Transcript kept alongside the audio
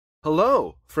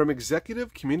Hello from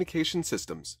Executive Communication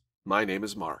Systems. My name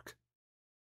is Mark.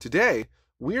 Today,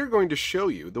 we are going to show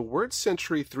you the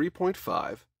WordSentry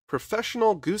 3.5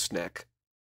 Professional Gooseneck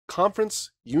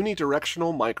Conference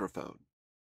Unidirectional Microphone.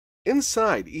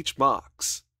 Inside each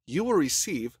box, you will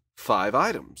receive 5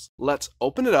 items. Let's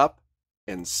open it up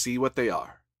and see what they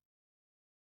are.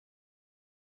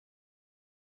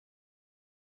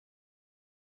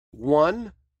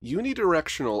 One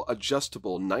unidirectional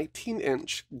adjustable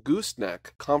 19-inch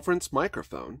Gooseneck conference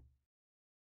microphone,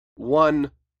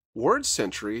 one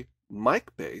WordSentry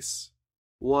mic base,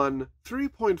 one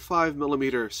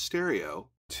 3.5mm stereo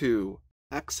to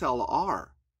XLR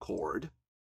cord,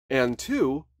 and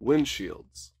 2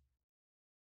 windshields.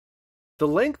 The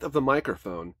length of the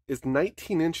microphone is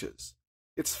 19 inches.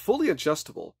 It's fully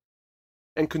adjustable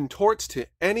and contorts to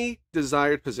any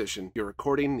desired position your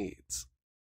recording needs.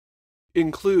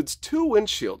 Includes 2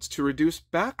 windshields to reduce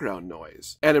background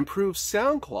noise and improve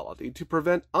sound quality to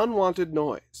prevent unwanted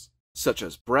noise, such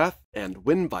as breath and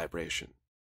wind vibration.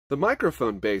 The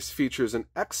microphone base features an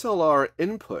XLR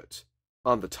input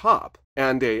on the top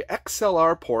and a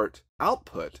XLR port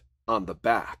output on the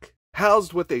back,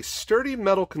 housed with a sturdy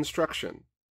metal construction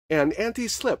and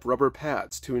anti-slip rubber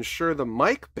pads to ensure the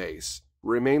mic base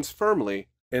remains firmly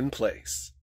in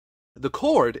place. The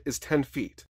cord is 10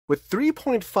 feet. With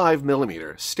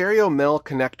 3.5mm stereo male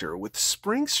connector with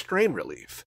spring strain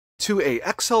relief to a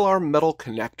XLR metal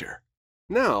connector.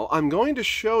 Now I'm going to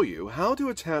show you how to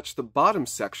attach the bottom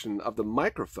section of the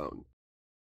microphone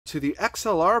to the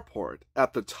XLR port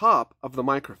at the top of the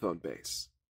microphone base.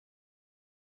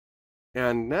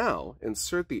 And now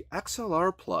insert the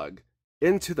XLR plug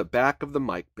into the back of the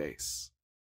mic base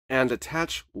and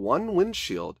attach one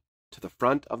windshield to the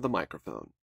front of the microphone.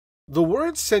 The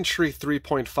WordSentry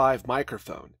 3.5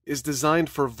 microphone is designed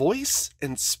for voice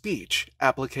and speech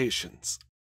applications.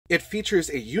 It features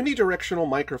a unidirectional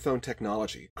microphone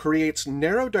technology, creates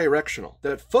narrow directional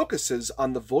that focuses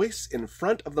on the voice in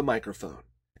front of the microphone,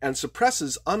 and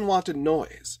suppresses unwanted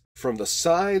noise from the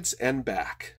sides and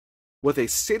back. With a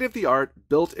state-of-the-art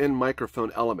built-in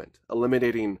microphone element,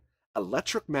 eliminating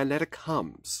electromagnetic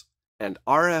hums and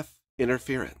RF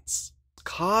interference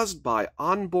caused by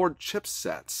onboard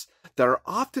chipsets that are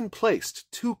often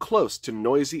placed too close to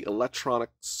noisy electronic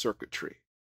circuitry.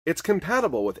 It's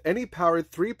compatible with any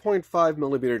powered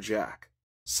 3.5mm jack,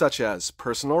 such as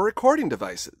personal recording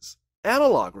devices,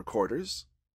 analog recorders,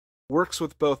 works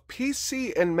with both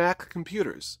PC and Mac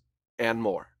computers, and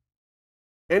more.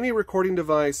 Any recording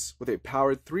device with a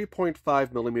powered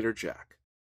 3.5mm jack.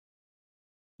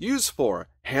 Used for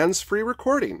hands-free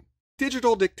recording,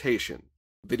 digital dictation,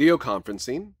 video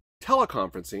conferencing,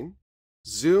 teleconferencing,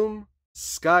 Zoom,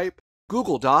 Skype,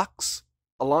 Google Docs,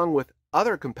 along with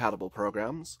other compatible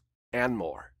programs, and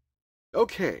more.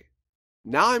 Okay,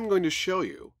 now I'm going to show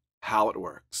you how it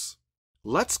works.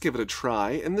 Let's give it a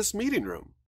try in this meeting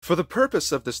room. For the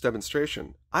purpose of this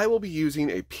demonstration, I will be using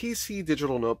a PC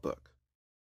digital notebook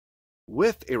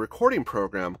with a recording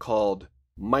program called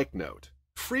MicNote,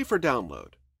 free for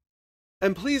download.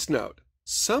 And please note,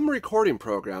 some recording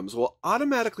programs will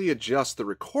automatically adjust the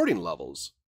recording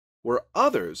levels, where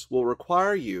others will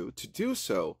require you to do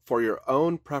so for your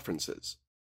own preferences.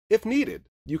 If needed,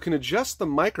 you can adjust the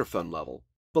microphone level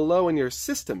below in your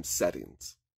system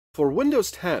settings. For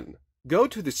Windows 10, go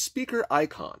to the speaker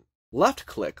icon,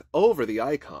 left-click over the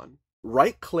icon,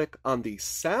 right-click on the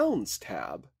Sounds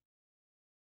tab,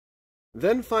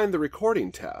 then find the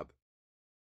Recording tab.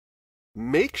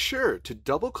 Make sure to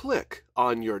double-click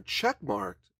on your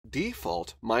checkmarked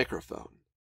default microphone.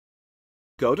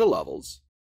 Go to Levels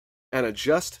and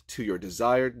adjust to your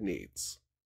desired needs.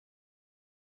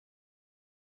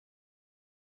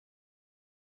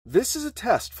 This is a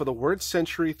test for the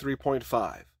WordSentry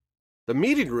 3.5. The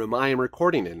meeting room I am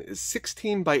recording in is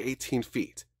 16 by 18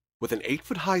 feet with an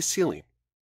 8-foot-high ceiling.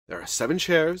 There are 7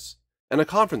 chairs and a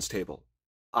conference table.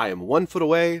 I am 1 foot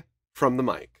away from the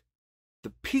mic.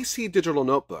 The PC digital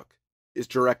notebook is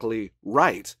directly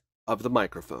right of the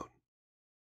microphone.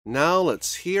 Now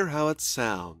let's hear how it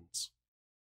sounds.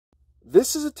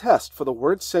 This is a test for the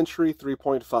WordSentry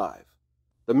 3.5.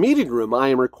 The meeting room I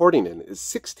am recording in is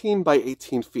 16 by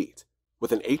 18 feet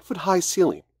with an 8-foot-high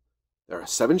ceiling. There are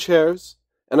 7 chairs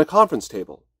and a conference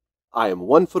table. I am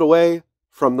 1 foot away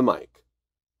from the mic.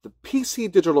 The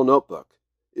PC digital notebook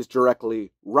is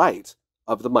directly right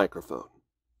of the microphone.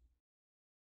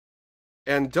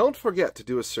 And don't forget to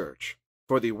do a search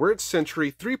for the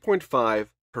WordSentry 3.5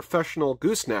 Professional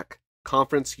Gooseneck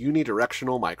Conference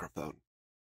Unidirectional Microphone.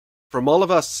 From all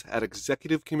of us at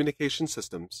Executive Communication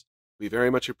Systems, we very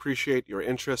much appreciate your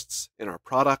interests in our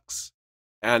products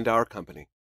and our company.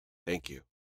 Thank you.